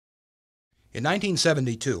In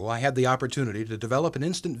 1972, I had the opportunity to develop an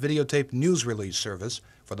instant videotape news release service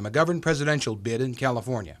for the McGovern presidential bid in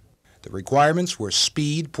California. The requirements were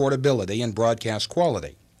speed, portability, and broadcast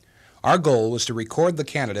quality. Our goal was to record the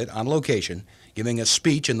candidate on location, giving a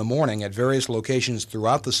speech in the morning at various locations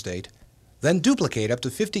throughout the state, then duplicate up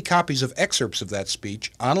to 50 copies of excerpts of that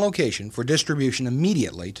speech on location for distribution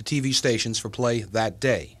immediately to TV stations for play that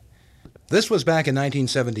day. This was back in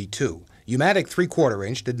 1972. U-matic 3/4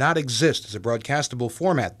 inch did not exist as a broadcastable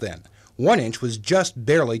format then. 1 inch was just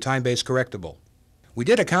barely time-based correctable. We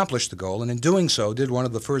did accomplish the goal, and in doing so did one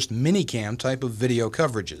of the first mini-cam type of video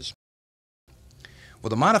coverages.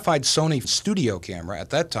 With a modified Sony studio camera,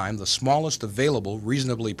 at that time the smallest available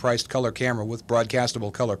reasonably priced color camera with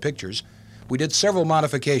broadcastable color pictures, we did several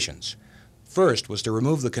modifications. First was to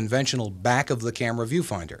remove the conventional back of the camera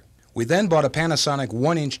viewfinder. We then bought a Panasonic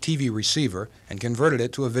 1-inch TV receiver and converted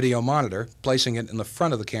it to a video monitor, placing it in the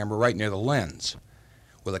front of the camera right near the lens.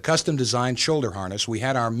 With a custom-designed shoulder harness, we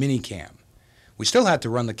had our mini-cam. We still had to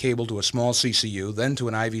run the cable to a small CCU, then to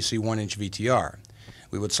an IVC 1-inch VTR.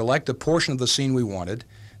 We would select a portion of the scene we wanted,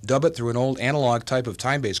 dub it through an old analog type of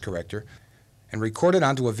time-based corrector, and record it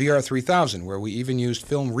onto a VR3000, where we even used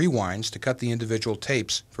film rewinds to cut the individual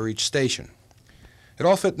tapes for each station. It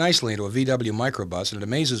all fit nicely into a VW microbus, and it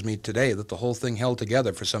amazes me today that the whole thing held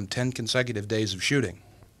together for some 10 consecutive days of shooting.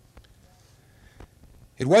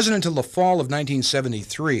 It wasn't until the fall of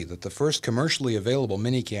 1973 that the first commercially available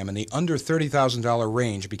minicam in the under $30,000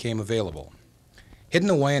 range became available. Hidden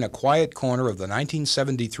away in a quiet corner of the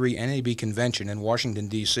 1973 NAB convention in Washington,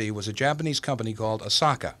 D.C. was a Japanese company called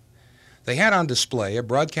Osaka. They had on display a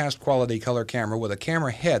broadcast-quality color camera with a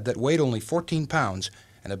camera head that weighed only 14 pounds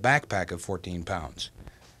and a backpack of 14 pounds.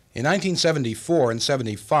 In 1974 and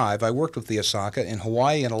 75, I worked with the Osaka in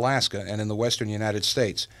Hawaii and Alaska and in the western United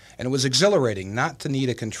States, and it was exhilarating not to need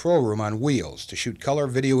a control room on wheels to shoot color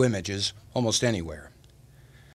video images almost anywhere.